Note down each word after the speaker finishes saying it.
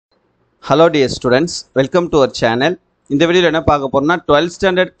Hello dear students, welcome to our channel. இந்த வீடியோல என்ன பார்க்க போறோம்னா 12th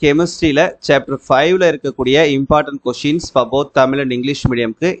standard chemistryல chapter 5ல இருக்கக்கூடிய important questions for both Tamil and English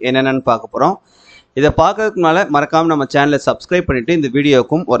mediumக்கு என்னென்னன்னு பார்க்க போறோம். இத பார்க்கிறதுக்கு முன்னால மறக்காம நம்ம சேனலை subscribe பண்ணிட்டு இந்த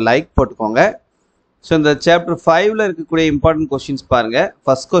வீடியோக்கும் ஒரு லைக் போட்டுக்கோங்க. So இந்த chapter 5ல இருக்கக்கூடிய important questions பாருங்க.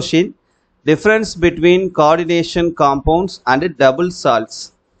 First question, difference between coordination compounds and double salts.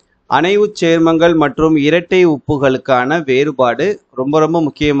 அணைவுச் சேர்மங்கள் மற்றும் இரட்டை உப்புகளுக்கான வேறுபாடு ரொம்ப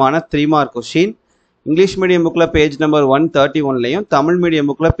முக்கியமான 3 மார்க் கொஸ்டின். இங்கிலீஷ் மீடியம் புக்ல பேஜ் நம்பர் 131லயும் தமிழ் மீடியம்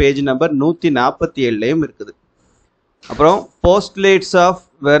புக்ல பேஜ் நம்பர் 147லயும் இருக்குது. அப்புறம் போஸ்டுலேட்ஸ் ஆஃப்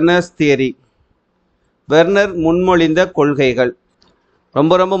வெர்னர்ஸ் தியரி, வெர்னர் முன்மொழிந்த கொள்கைகள்,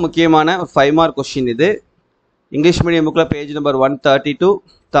 ரொம்ப முக்கியமான 5 மார்க் கொஸ்டின் இது. இங்கிலீஷ் மீடியம் புக்ல பேஜ் நம்பர் 132,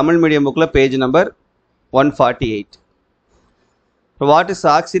 தமிழ் மீடியம் புக்ல page number 148. What is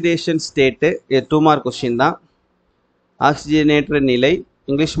oxidation state? A 2 mark question தான். ஆக்சிஜனேற்ற நிலை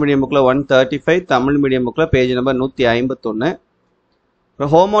இங்கிலீஷ் மீடியம் புக்ல 135, தமிழ் மீடியம் புக்ல page number 151.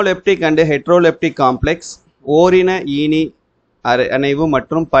 Homoleptic and heteroleptic complex, ஓரின ஈனி அணைவு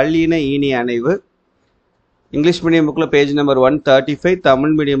மற்றும் பல்லின ஈனி அணைவு இங்கிலீஷ் மீடியம் புக்ல பேஜ் நம்பர் 135,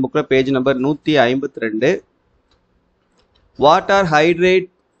 தமிழ் மீடியம் புக்ல page number 152. What are hydrate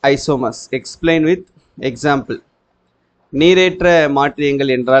isomers? Explain with example. நீரேற்ற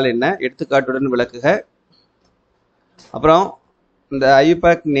மாற்றியங்கள் என்றால் என்ன, எடுத்துக்காட்டுடன் விளக்குக. அப்புறம் இந்த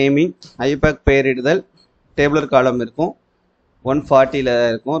ஐயூபேக் நேமிங், ஐயூபேக் பெயரிடுதல், டேபிளர் காலம் இருக்கும் 140ல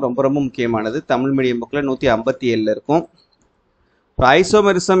இருக்கும், ரொம்ப முக்கியமானது. தமிழ் மீடியம் புக்கில் 157ல் இருக்கும்.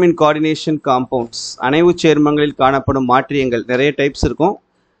 ஐசோமெரிசம் இன் கோஆர்டினேஷன் காம்பவுண்ட்ஸ், அணைவு சேர்மங்களில் காணப்படும் மாற்றியங்கள் நிறைய டைப்ஸ் இருக்கும்,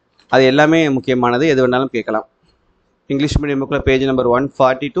 அது எல்லாமே முக்கியமானது, எது வேணாலும் கேட்கலாம். இங்கிலீஷ் மீடியம் புக்கில் பேஜ் நம்பர்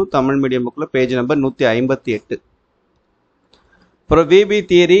 142, தமிழ் மீடியம் புக்கில் பேஜ் நம்பர் 158. அப்புறம் விபி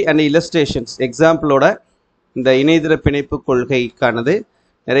தியரி அண்ட் இல்லஸ்ட்ரேஷன்ஸ், எக்ஸாம்பிளோட இந்த இணையதள பிணைப்பு கொள்கைக்கானது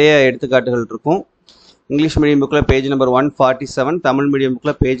நிறைய எடுத்துக்காட்டுகள் இருக்கும். இங்கிலீஷ் மீடியம் புக்கில் பேஜ் நம்பர் 147, தமிழ் மீடியம்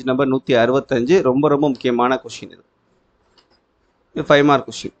புக்கில் பேஜ் நம்பர் 165. ரொம்ப முக்கியமான கொஸ்டின் இது. 5 மார்க்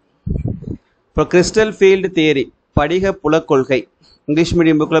கொஸ்டின். அப்புறம் கிறிஸ்டல் ஃபீல்டு தியரி, படிக புல கொள்கை இங்கிலீஷ்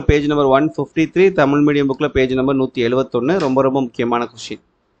மீடியம் புக்கில் பேஜ் நம்பர் 153, தமிழ் மீடியம் புக்கில் பேஜ் நம்பர் 171. ரொம்ப முக்கியமான கொஸ்டின்.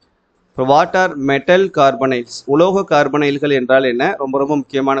 வாட் ஆர் மெட்டல் கார்பனைல்ஸ், உலோக கார்பனைல்கள் என்றால் என்ன, ரொம்ப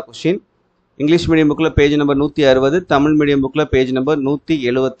முக்கியமான கொஸ்டின். இங்கிலீஷ் மீடியம் புக்கில் பேஜ் நம்பர் 160, தமிழ் மீடியம் புக்கில் பேஜ் நம்பர்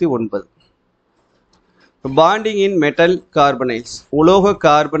 179. பாண்டிங் இன் மெட்டல் கார்பனைல்ஸ், உலோக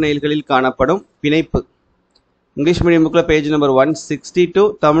கார்பனைல்களில் காணப்படும் பிணைப்பு இங்கிலீஷ் மீடியம் புக்கில் பேஜ் நம்பர் 162,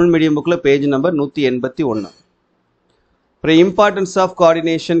 தமிழ் மீடியம் புக்கில் page number 181. Importance of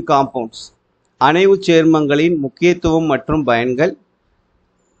coordination compounds, அணைவு சேர்மங்களின் முக்கியத்துவம் மற்றும் பயன்கள்,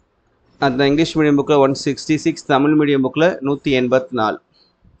 அந்த இங்கிலீஷ் மீடியம் புக்கில் 166, தமிழ் மீடியம் புக்கில் 184.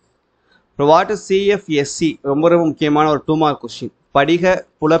 வாட் இஸ் சிஎஃப்எஸ்சி, ரொம்ப முக்கியமான ஒரு 2 மார்க் கொஸ்டின். படிக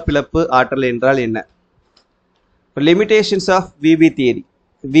புலப்பிழப்பு ஆற்றல் என்றால் என்ன. Limitations of VP theory,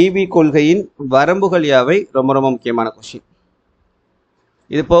 VP கொள்கையின் வரம்புகள் யாவை, ரொம்ப முக்கியமான கொஸ்டின்.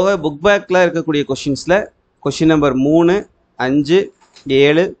 இது போக புக் பேக்கில் இருக்கக்கூடிய கொஸ்டின்ஸில் கொஸ்டின் நம்பர் 3, 5,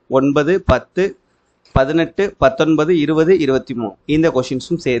 7, 9, 10, 18, 19, 20, 23 இந்த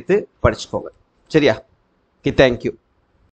கொஸ்டின்ஸும் சேர்த்து படிச்சுக்கோங்க. சரியா? தேங்க்யூ.